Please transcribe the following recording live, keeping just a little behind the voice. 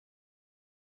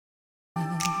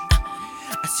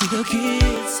see the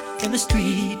kids in the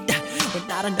street with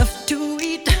not enough to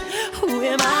eat. Who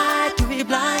am I to be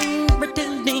blind,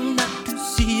 pretending not to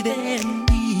see their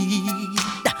need?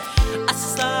 A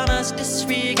sonorous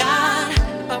disregard,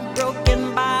 a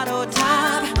broken bottle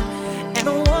top, and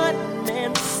a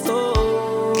one-man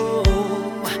soul.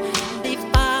 They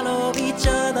follow each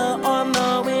other on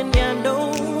the wind, you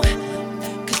know,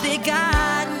 'cause they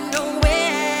got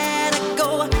nowhere to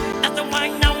go. That's the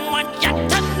one I want you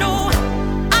to know.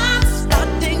 I'm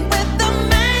starting with the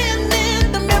man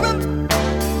in the mirror.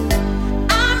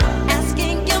 I'm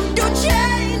asking him to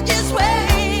change his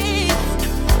ways,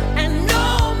 and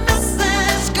no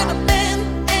message could have been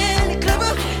any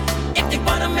clearer. If you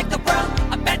wanna make the world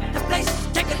a better place,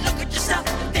 take a look at yourself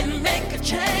and then make a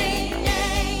change.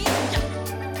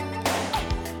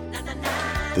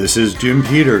 This is Jim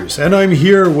Peters, and I'm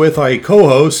here with my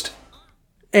co-host,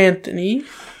 Anthony.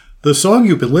 The song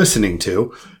you've been listening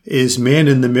to is Man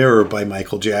in the Mirror by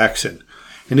Michael Jackson.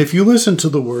 And if you listen to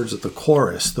the words of the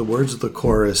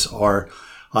chorus are,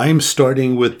 I'm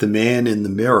starting with the man in the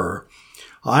mirror.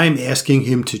 I'm asking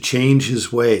him to change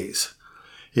his ways.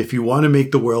 If you want to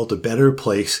make the world a better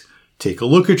place, take a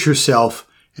look at yourself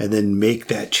and then make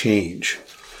that change.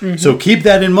 Mm-hmm. So keep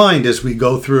that in mind as we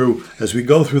go through the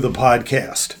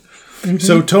podcast. Mm-hmm.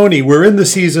 So Tony, we're in the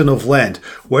season of Lent.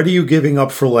 What are you giving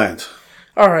up for Lent?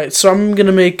 All right, so I'm going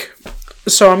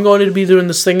to be doing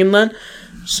this thing in Lent.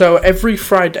 So every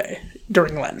Friday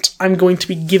during Lent, I'm going to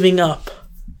be giving up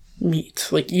meat,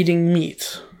 like eating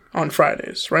meat on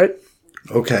Fridays, right?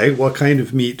 Okay, what kind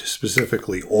of meat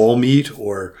specifically? All meat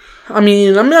or? I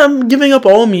mean, I'm giving up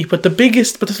all meat, but the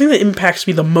thing that impacts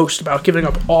me the most about giving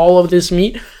up all of this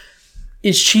meat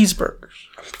is cheeseburgers.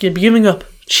 I'm giving up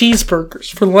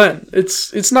cheeseburgers for Lent.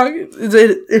 It's not.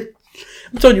 I'm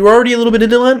telling you, we're already a little bit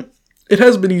into Lent. It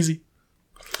hasn't been easy.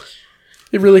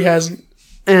 It really hasn't,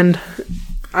 and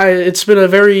it's been a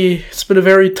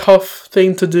very tough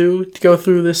thing to do, to go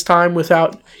through this time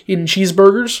without eating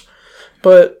cheeseburgers,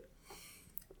 but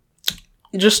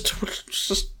just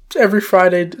every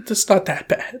Friday, it's not that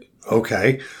bad.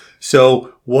 Okay,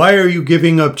 so why are you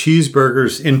giving up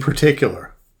cheeseburgers in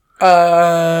particular?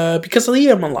 Because I eat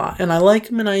them a lot, and I like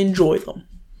them, and I enjoy them.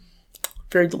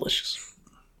 Very delicious.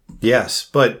 Yes,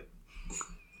 but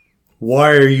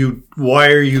why are you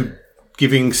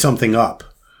giving something up?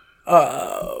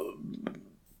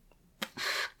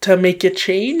 To make a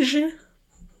change?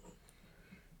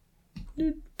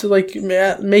 To,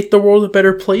 make the world a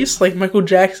better place, like Michael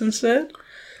Jackson said?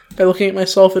 By looking at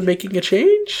myself and making a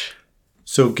change?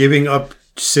 So giving up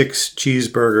 6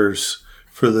 cheeseburgers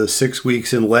for the 6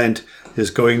 weeks in Lent is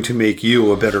going to make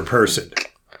you a better person?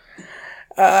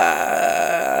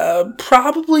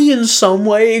 Probably in some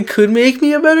way it could make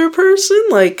me a better person,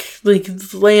 like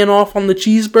laying off on the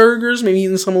cheeseburgers, maybe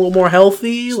eating some a little more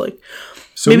healthy,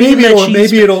 so maybe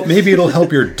it'll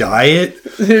help your diet.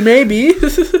 Maybe.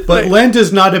 But Lent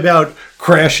is not about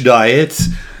crash diets.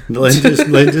 Lent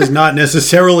is not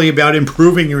necessarily about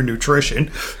improving your nutrition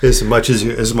as much as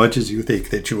you think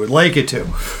that you would like it to.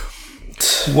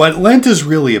 What Lent is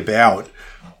really about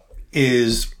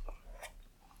is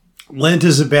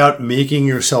making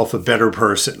yourself a better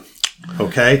person.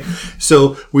 Okay?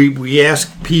 So we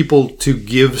ask people to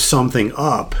give something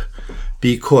up,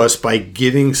 because by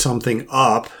giving something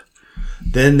up,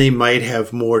 then they might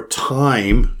have more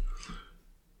time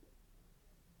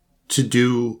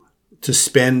to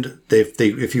spend.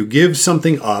 If you give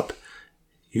something up,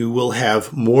 you will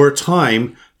have more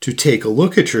time to take a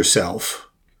look at yourself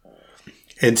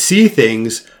and see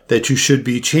things that you should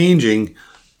be changing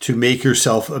to make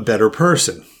yourself a better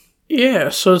person. Yeah,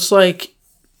 so it's like,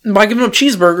 by giving up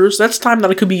cheeseburgers, that's time that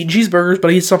I could be eating cheeseburgers,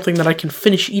 but I eat something that I can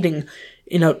finish eating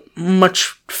in a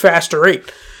much faster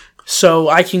rate. So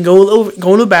I can go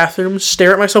into the bathroom,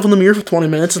 stare at myself in the mirror for 20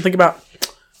 minutes, and think about,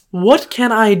 what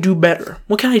can I do better?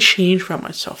 What can I change about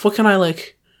myself? What can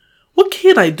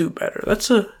I do better? That's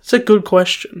a good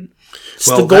question. It's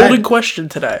the golden question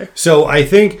today. So I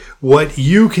think what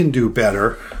you can do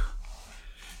better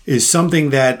is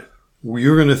something that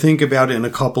you're going to think about in a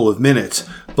couple of minutes.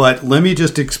 But let me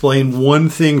just explain one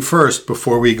thing first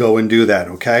before we go and do that,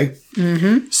 okay?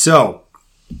 Mm-hmm. So,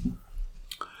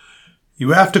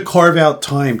 you have to carve out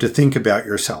time to think about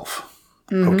yourself,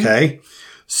 okay?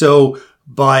 So,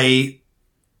 by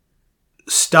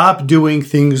stop doing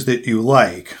things that you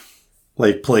like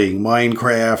playing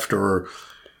Minecraft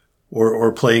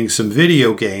or playing some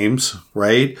video games,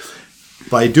 right?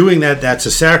 By doing that, that's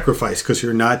a sacrifice because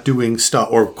you're not doing stuff,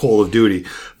 or Call of Duty.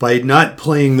 By not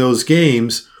playing those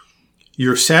games,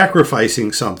 you're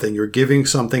sacrificing something. You're giving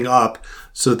something up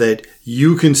so that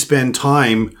you can spend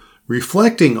time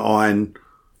reflecting on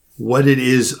what it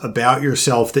is about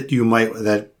yourself that you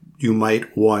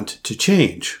might want to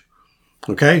change.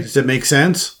 Okay? Does that make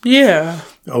sense? Yeah.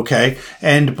 Okay.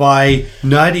 And by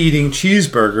not eating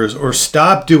cheeseburgers or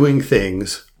stop doing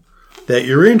things that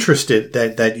you're interested,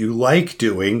 that you like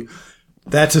doing,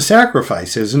 that's a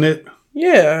sacrifice, isn't it?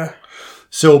 Yeah.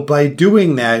 So by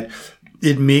doing that,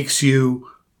 it makes you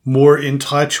more in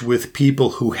touch with people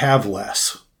who have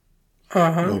less.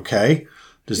 Okay?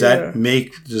 Does that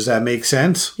make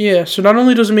sense? Yeah, so not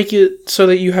only does it make it so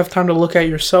that you have time to look at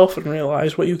yourself and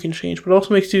realize what you can change, but it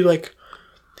also makes you like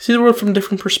see the world from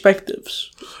different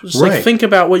perspectives. Just like think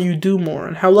about what you do more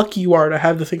and how lucky you are to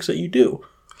have the things that you do.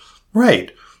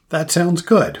 Right. That sounds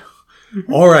good.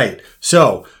 All right.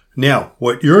 So now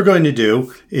what you're going to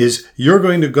do is you're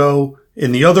going to go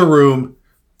in the other room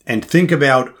and think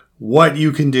about what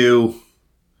you can do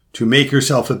to make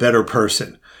yourself a better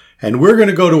person. And we're going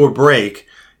to go to a break,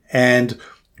 and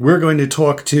we're going to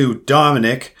talk to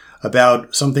Dominic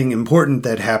about something important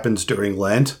that happens during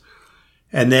Lent.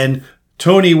 And then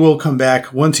Tony will come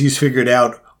back once he's figured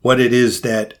out what it is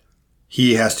that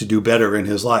he has to do better in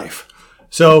his life.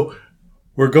 So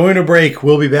we're going to break.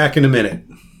 We'll be back in a minute.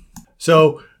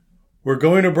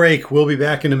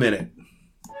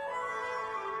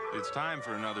 It's time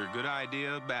for another good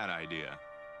idea, bad idea.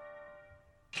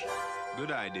 Good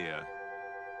idea.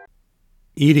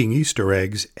 Eating Easter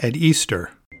eggs at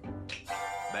Easter.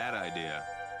 Bad idea.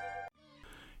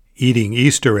 Eating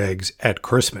Easter eggs at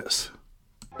Christmas.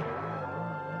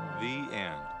 The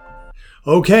end.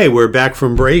 Okay, we're back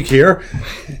from break here.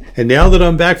 And now that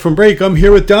I'm back from break, I'm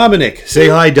here with Dominic. Say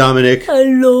hi, Dominic.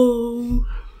 Hello.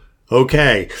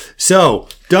 Okay, so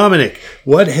Dominic,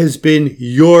 what has been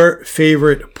your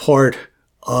favorite part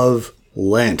of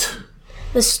Lent?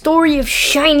 The story of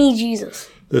Shiny Jesus.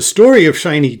 The story of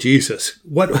Shiny Jesus.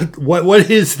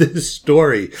 What is this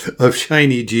story of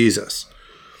Shiny Jesus?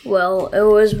 Well, it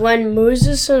was when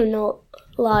Moses and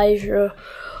Elijah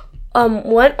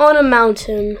went on a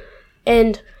mountain,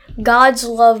 and God's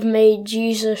love made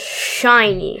Jesus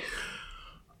shiny.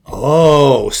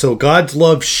 Oh, so God's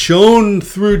love shone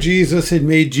through Jesus and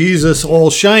made Jesus all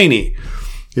shiny.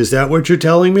 Is that what you're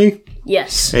telling me?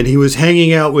 Yes. And he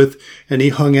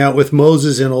hung out with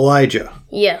Moses and Elijah.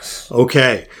 Yes.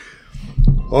 Okay.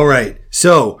 All right.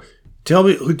 So, tell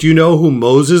me, do you know who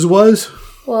Moses was?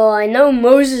 Well, I know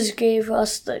Moses gave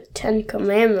us the 10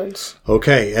 Commandments.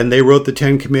 Okay, and they wrote the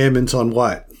 10 Commandments on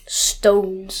what?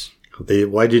 Stones.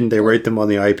 Why didn't they write them on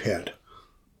the iPad?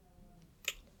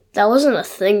 That wasn't a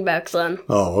thing back then.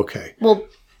 Oh, okay. Well,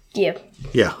 yeah.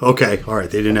 Yeah, okay. All right,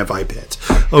 they didn't have iPads.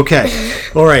 Okay.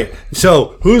 All right.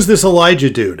 So, who's this Elijah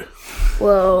dude?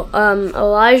 Well,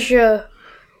 Elijah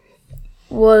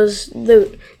was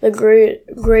the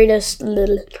greatest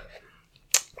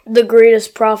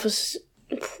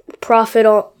prophet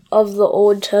of the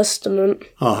Old Testament.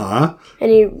 Uh-huh.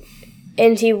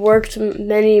 And he worked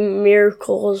many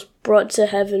miracles brought to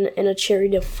heaven in a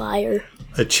chariot of fire.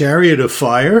 A chariot of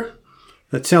fire?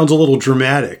 That sounds a little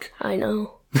dramatic. I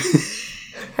know.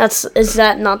 Is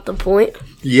that not the point?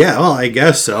 Yeah, well, I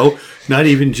guess so. Not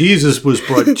even Jesus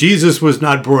was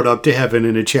not brought up to heaven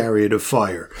in a chariot of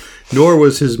fire, nor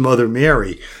was his mother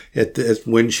Mary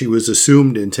when she was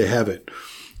assumed into heaven.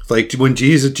 Like when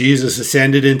Jesus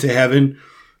ascended into heaven,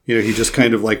 he just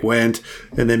kind of like went,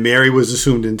 and then Mary was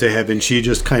assumed into heaven. She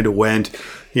just kind of went.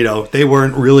 They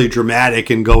weren't really dramatic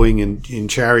in going in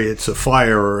chariots of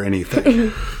fire or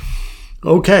anything.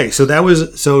 Okay, so that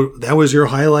was your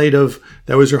highlight of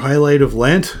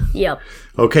Lent? Yep.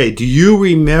 Okay, do you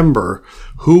remember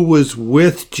who was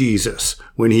with Jesus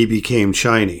when he became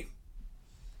shiny?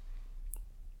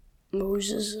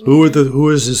 Moses. Who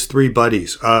was his three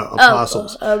buddies,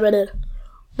 apostles?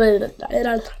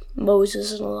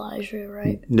 Moses and Elijah,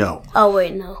 right? No. Oh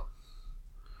wait, no.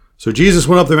 So Jesus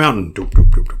went up the mountain, doop, doop,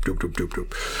 doop, doop, doop, doop,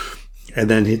 doop. And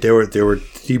then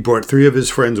he brought three of his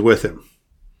friends with him.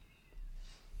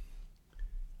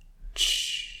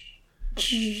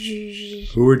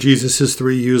 Who were Jesus'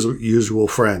 three usual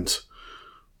friends?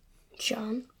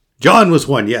 John. John was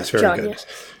one. Yes, very good. Yes.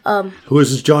 Who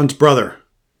is John's brother?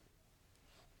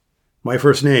 My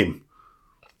first name.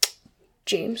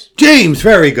 James. James,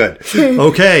 very good.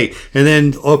 Okay, and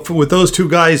then with those two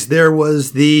guys, there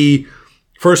was the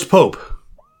first pope.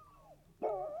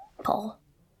 Paul.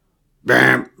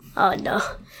 Bam. Oh no.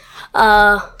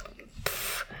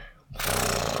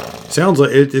 Sounds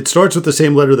like it starts with the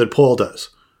same letter that Paul does,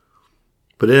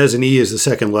 but it has an E as the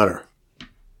second letter.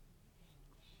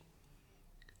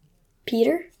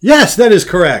 Peter? Yes, that is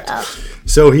correct.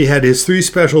 So he had his 3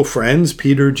 special friends,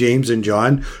 Peter, James, and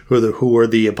John, who were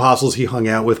the apostles he hung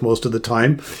out with most of the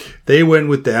time. They went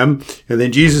with them, and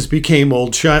then Jesus became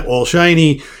all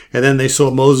shiny, and then they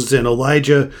saw Moses and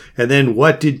Elijah, and then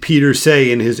what did Peter say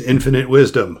in his infinite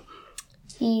wisdom?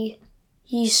 He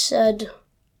said,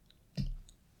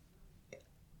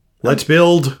 Let's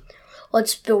build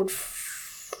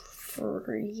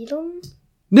freedom?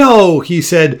 No, he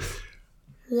said,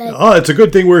 it's a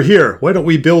good thing we're here. Why don't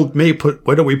we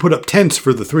put up tents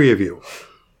for the 3 of you?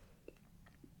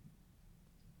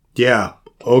 Yeah,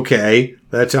 okay.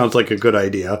 That sounds like a good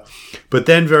idea. But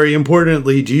then very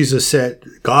importantly, Jesus said,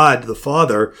 God, the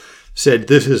Father, said,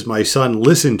 this is my son,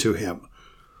 listen to him.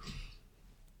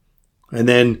 And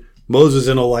then Moses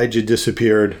and Elijah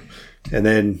disappeared, and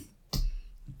then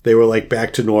they were like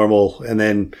back to normal, and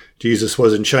then Jesus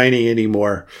wasn't shiny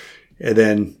anymore. And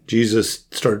then Jesus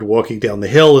started walking down the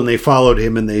hill, and they followed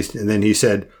him, and then he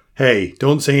said, hey,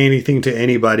 don't say anything to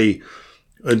anybody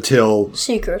until...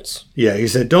 Secrets. Yeah, he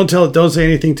said, don't say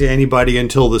anything to anybody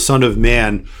until the Son of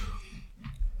Man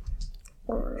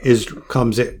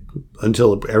comes in,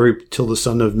 until the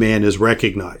Son of Man is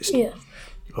recognized. Yeah.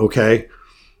 Okay?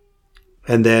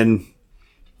 And then,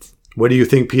 what do you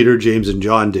think Peter, James, and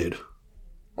John did?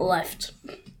 Left.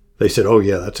 They said, oh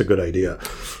yeah, that's a good idea.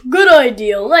 Good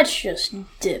idea. Let's just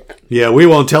dip. Yeah, we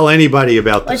won't tell anybody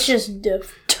about this. Let's just dip.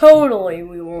 Totally,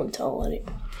 we won't tell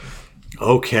anybody.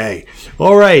 Okay.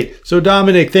 All right. So,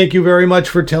 Dominic, thank you very much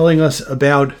for telling us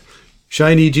about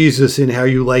Shiny Jesus and how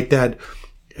you like that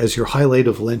as your highlight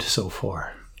of Lent so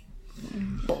far.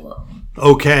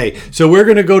 Okay. So we're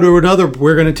going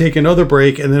to take another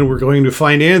break, and then we're going to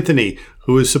find Anthony,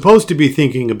 who is supposed to be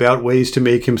thinking about ways to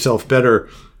make himself better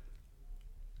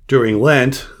during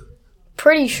Lent.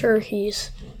 Pretty sure I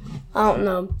don't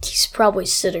know, he's probably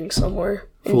sitting somewhere.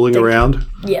 Fooling around?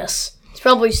 Yes. He's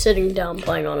probably sitting down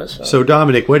playing on his phone. So,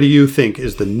 Dominic, what do you think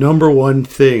is the number one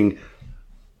thing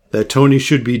that Tony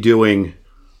should be doing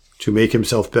to make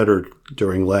himself better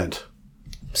during Lent?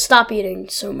 Stop eating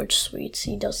so much sweets.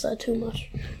 He does that too much.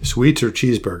 Sweets or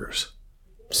cheeseburgers?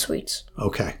 Sweets.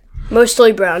 Okay.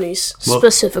 Mostly brownies,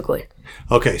 specifically.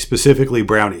 Okay, specifically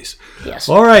brownies. Yes.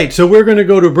 All right, so we're going to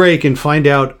go to break and find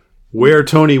out where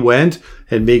Tony went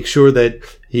and make sure that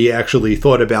he actually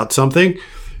thought about something.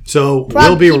 So He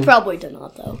probably did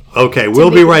not, though. Okay,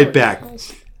 we'll be right back.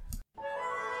 It's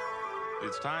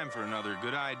time for another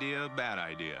good idea, bad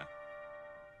idea.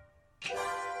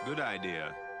 Good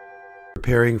idea.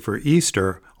 Preparing for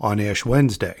Easter on Ash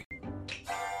Wednesday.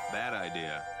 Bad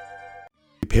idea.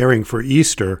 Preparing for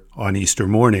Easter on Easter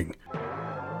morning.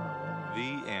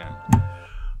 The end.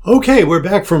 Okay, we're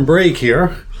back from break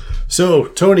here. So,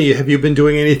 Tony, have you been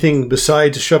doing anything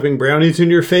besides shoving brownies in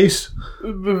your face?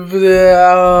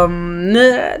 Not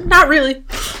really.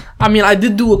 I mean, I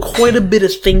did do quite a bit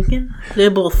of thinking,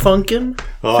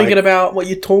 thinking about what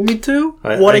you told me to,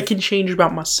 what I can change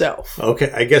about myself.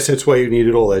 Okay, I guess that's why you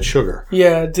needed all that sugar.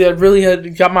 Yeah, I really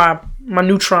had got my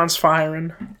neutrons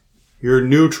firing. Your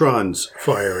neutrons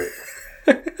firing.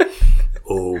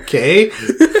 Okay.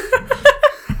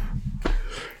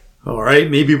 All right,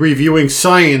 maybe reviewing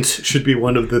science should be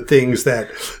one of the things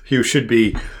that you should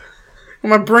be...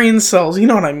 My brain cells, you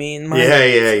know what I mean.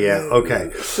 Yeah.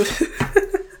 Okay.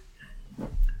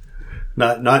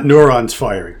 Not neurons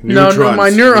firing. Neutrons. No,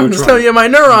 my neurons. Tell you, my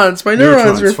neurons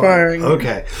were firing.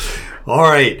 Okay. All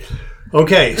right.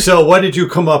 Okay, so what did you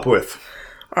come up with?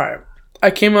 All right.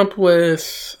 I came up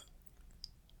with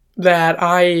that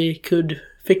I could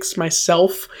fix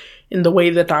myself in the way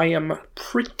that I am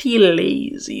pretty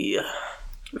lazy.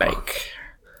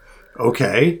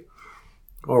 Okay.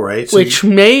 All right. So which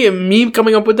me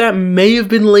coming up with that may have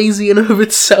been lazy in and of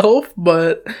itself,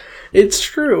 but it's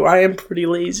true. I am pretty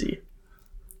lazy.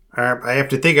 I have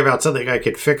to think about something I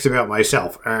could fix about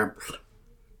myself. I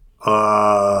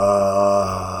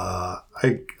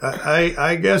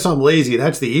guess I'm lazy.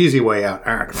 That's the easy way out.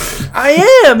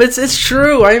 I am. It's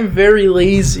true. I am very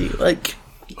lazy.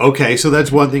 Okay, so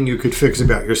that's one thing you could fix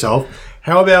about yourself.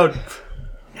 How about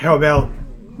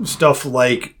stuff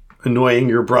like annoying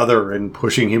your brother and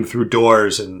pushing him through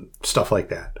doors and stuff like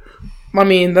that? I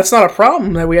mean, that's not a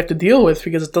problem that we have to deal with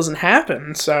because it doesn't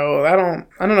happen. So I don't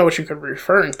know what you could be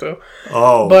referring to.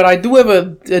 Oh, but I do have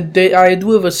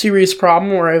a serious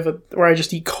problem where I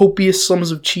just eat copious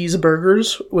sums of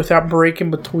cheeseburgers without break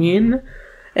in between,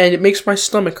 and it makes my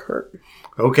stomach hurt.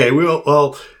 Okay,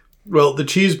 well, the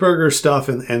cheeseburger stuff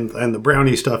and the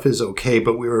brownie stuff is okay,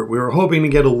 but we were hoping to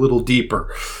get a little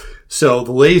deeper. So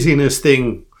the laziness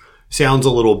thing sounds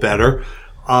a little better.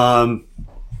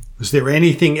 Is there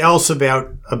anything else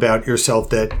about yourself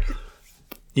that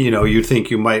you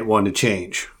think you might want to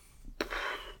change?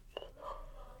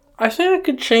 I think I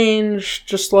could change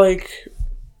just like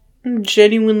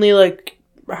genuinely like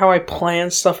how I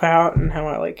plan stuff out and how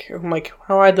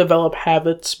how I develop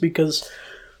habits, because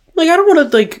like I don't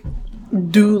want to like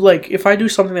do like if I do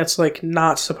something that's like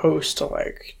not supposed to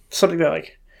like something that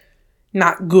like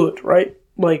not good, right?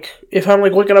 Like if I'm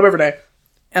like waking up every day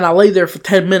and I lay there for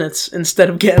 10 minutes instead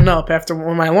of getting up after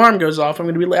when my alarm goes off, I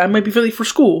might be late for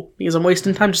school because I'm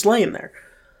wasting time just laying there.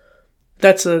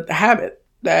 That's a habit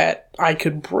that I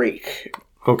could break.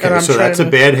 Okay, so that's a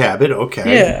bad habit.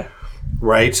 Okay. Yeah.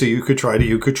 Right, so you could try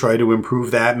to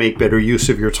improve that, make better use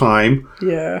of your time.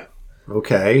 Yeah.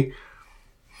 Okay.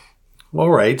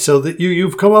 All right. So that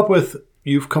you've come up with.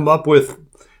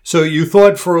 So you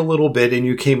thought for a little bit, and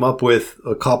you came up with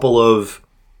a couple of,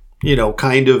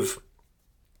 kind of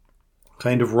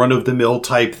run of the mill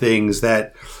type things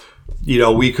that,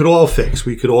 we could all fix.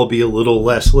 We could all be a little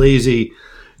less lazy.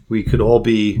 We could all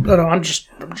be. No, I'm just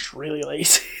really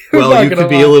lazy. Well, you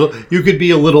could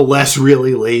be a little less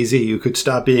really lazy. You could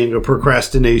stop being a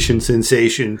procrastination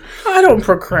sensation. I don't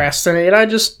procrastinate. I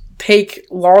just take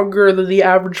longer than the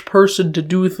average person to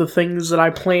do the things that I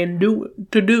plan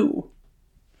to do.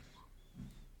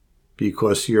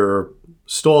 Because you're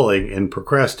stalling and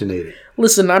procrastinating.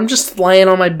 Listen, I'm just laying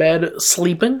on my bed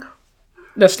sleeping.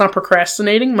 That's not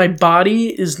procrastinating. My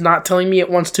body is not telling me it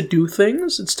wants to do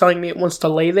things. It's telling me it wants to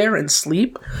lay there and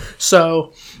sleep.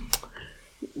 So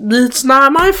it's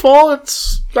not my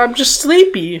fault. I'm just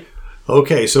sleepy.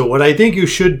 Okay, so what I think you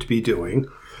should be doing,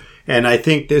 and I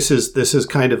think this is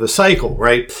kind of a cycle,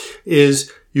 right?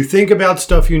 Is you think about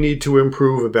stuff you need to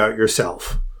improve about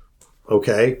yourself.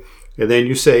 Okay? And then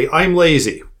you say, I'm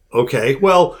lazy. Okay,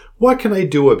 well, what can I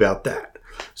do about that?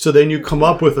 So then you come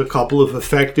up with a couple of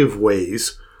effective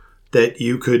ways that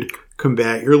you could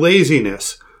combat your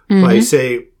laziness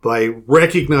by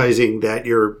recognizing that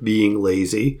you're being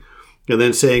lazy and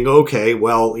then saying, okay,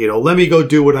 well, let me go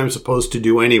do what I'm supposed to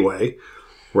do anyway,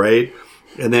 right?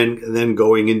 And then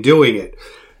going and doing it.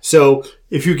 So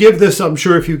if you give this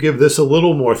a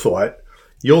little more thought,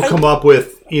 you'll come up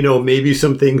with, maybe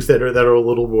some things that are a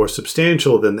little more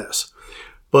substantial than this.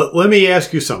 But let me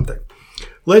ask you something.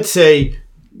 Let's say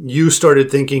you started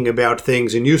thinking about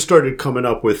things and you started coming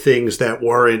up with things that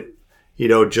weren't,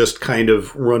 just kind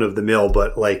of run of the mill,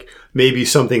 but like maybe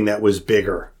something that was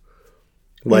bigger.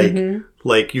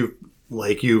 Like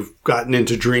you've gotten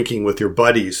into drinking with your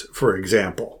buddies, for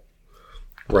example.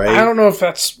 Right? I don't know if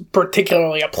that's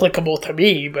particularly applicable to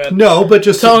me, but no, but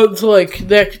just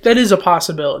that is a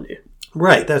possibility.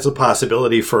 Right, that's a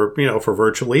possibility for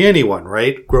virtually anyone,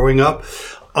 right? Growing up.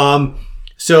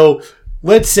 So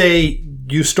let's say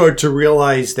you start to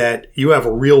realize that you have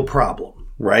a real problem,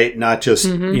 right? Not just,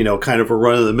 kind of a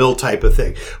run-of-the-mill type of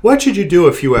thing. What should you do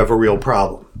if you have a real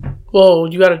problem? Well,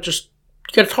 you gotta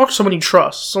talk to someone you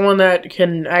trust. Someone that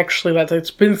can actually,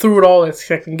 that's been through it all,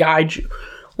 that can guide you.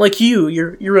 Like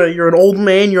you're an old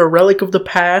man, you're a relic of the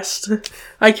past.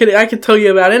 I could tell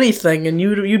you about anything, and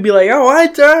you'd be like, oh, I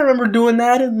remember doing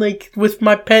that, and like with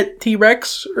my pet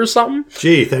T-Rex or something.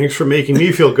 Gee, thanks for making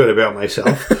me feel good about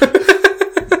myself.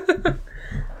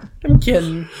 I'm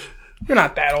kidding. You're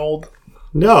not that old.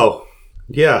 No.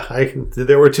 Yeah,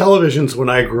 there were televisions when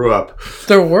I grew up.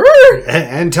 There were?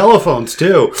 And telephones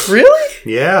too. Really?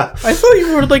 Yeah. I thought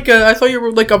you were like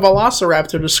a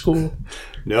velociraptor to school.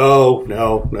 No.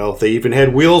 They even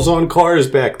had wheels on cars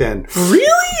back then.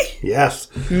 Really? Yes.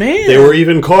 Man. There were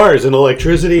even cars and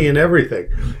electricity and everything.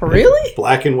 Really? And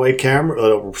black and white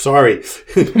camera. Sorry.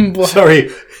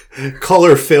 Sorry.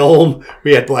 Color film.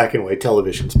 We had black and white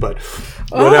televisions, but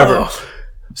whatever. Oh.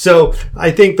 So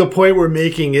I think the point we're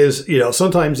making is,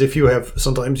 sometimes you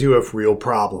have real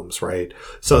problems, right?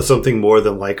 So something more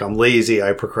than like, I'm lazy,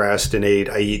 I procrastinate,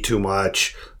 I eat too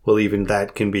much. Well, even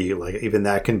that can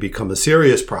become a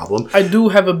serious problem. I do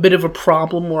have a bit of a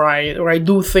problem where I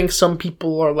do think some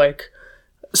people are like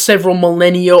several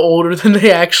millennia older than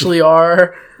they actually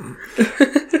are.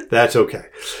 That's okay.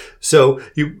 So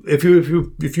if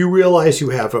you realize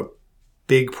you have a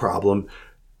big problem,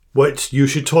 you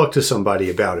should talk to somebody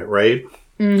about it, right?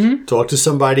 Mm-hmm. Talk to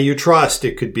somebody you trust.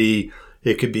 It could be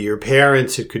your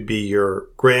parents. It could be your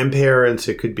grandparents.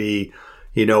 It could be,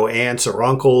 aunts or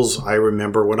uncles. I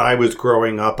remember when I was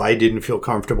growing up, I didn't feel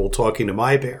comfortable talking to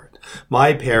my parents.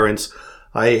 My parents,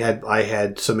 I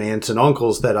had some aunts and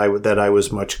uncles that I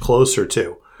was much closer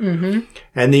to. Mm-hmm.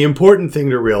 And the important thing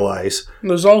to realize,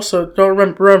 there's also, don't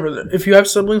remember that if you have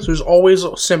siblings, there's always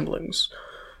siblings.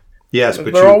 Yes,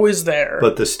 but they're always there.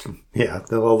 But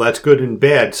well, that's good and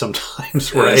bad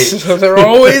sometimes, right? So they're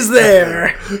always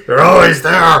there. They're always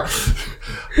there.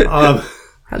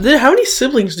 How many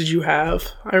siblings did you have?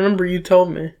 I remember you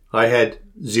told me. I had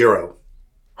 0.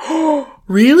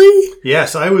 Really?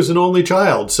 Yes, I was an only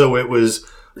child, so it was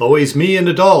always me and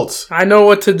adults. I know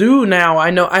what to do now.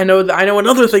 I know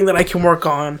another thing that I can work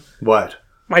on. What?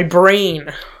 My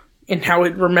brain and how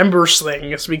it remembers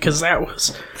things, because that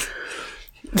was...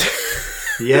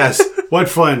 Yes, what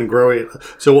fun growing.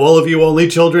 So all of you only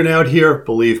children out here,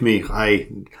 believe me, I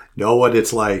know what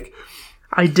it's like.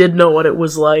 I did know what it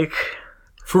was like.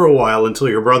 For a while, until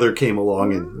your brother came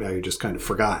along, and now you just kind of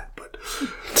forgot. But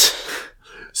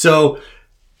so,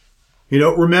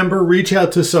 remember, reach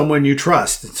out to someone you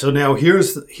trust. So now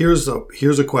here's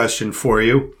a question for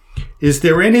you. Is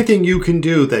there anything you can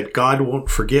do that God won't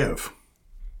forgive?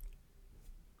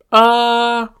 You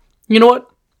know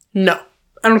what? No.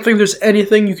 I don't think there's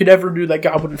anything you could ever do that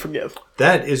God wouldn't forgive.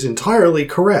 That is entirely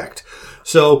correct.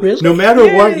 So Really? no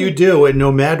matter what you do, and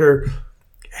no matter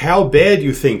how bad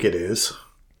you think it is,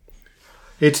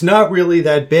 it's not really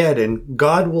that bad, and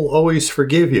God will always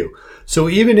forgive you. So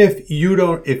even if you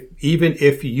don't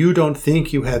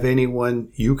think you have anyone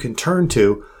you can turn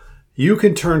to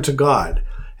God.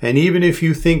 And even if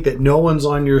you think that no one's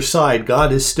on your side,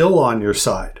 God is still on your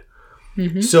side.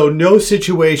 Mm-hmm. So no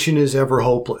situation is ever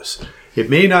hopeless. It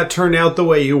may not turn out the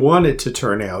way you want it to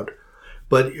turn out,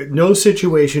 but no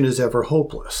situation is ever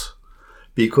hopeless,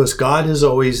 because God is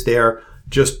always there,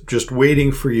 just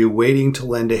waiting for you, waiting to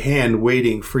lend a hand,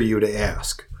 waiting for you to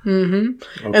ask.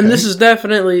 Mm-hmm. Okay? And this is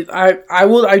definitely,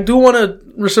 I do want to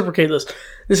reciprocate this.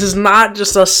 This is not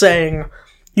just us saying,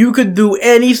 you could do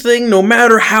anything, no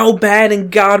matter how bad,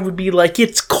 and God would be like,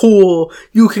 it's cool.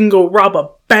 You can go rob a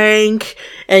bank,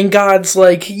 and God's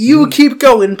like, you keep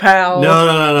going, pal.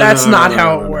 No. That's not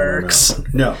how it works.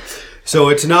 No. So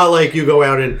it's not like you go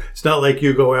out and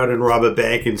rob a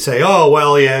bank and say, oh,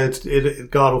 well, yeah,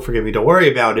 God will forgive me. Don't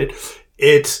worry about it.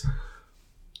 It's,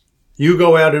 you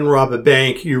go out and rob a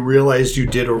bank, you realize you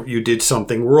did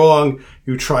something wrong,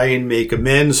 you try and make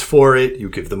amends for it, you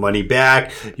give the money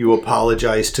back, you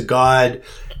apologize to God,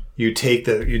 you take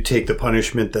the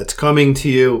punishment that's coming to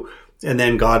you, and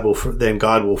then God will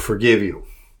forgive you.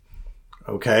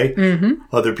 Okay? Mm-hmm.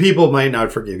 Other people might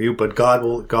not forgive you, but God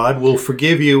will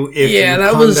forgive you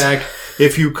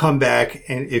if you come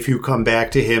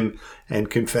back to Him and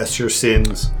confess your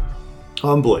sins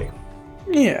humbly.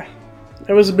 Yeah.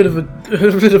 That was a bit of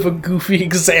a goofy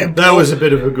example. That was a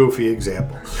bit of a goofy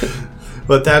example.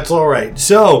 But that's all right.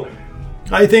 So,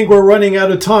 I think we're running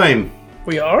out of time.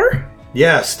 We are?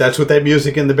 Yes, that's what that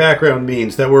music in the background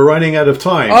means, that we're running out of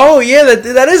time. Oh, yeah,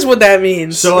 that is what that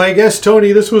means. So I guess,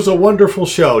 Tony, this was a wonderful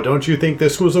show. Don't you think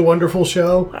this was a wonderful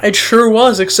show? It sure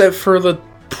was, except for the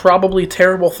probably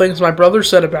terrible things my brother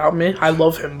said about me. I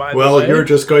love him, by the way. Well, you're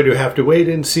just going to have to wait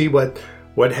and see what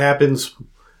happens.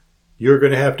 You're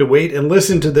going to have to wait and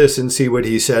listen to this and see what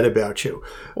he said about you.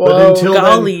 Well,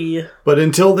 but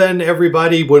until then,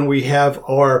 everybody, when we have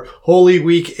our Holy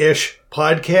Week-ish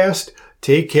podcast,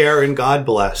 take care and God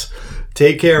bless.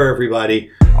 Take care, everybody.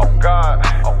 Oh, God.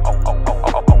 Oh,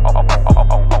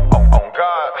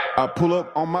 God. I pull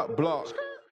up on my block.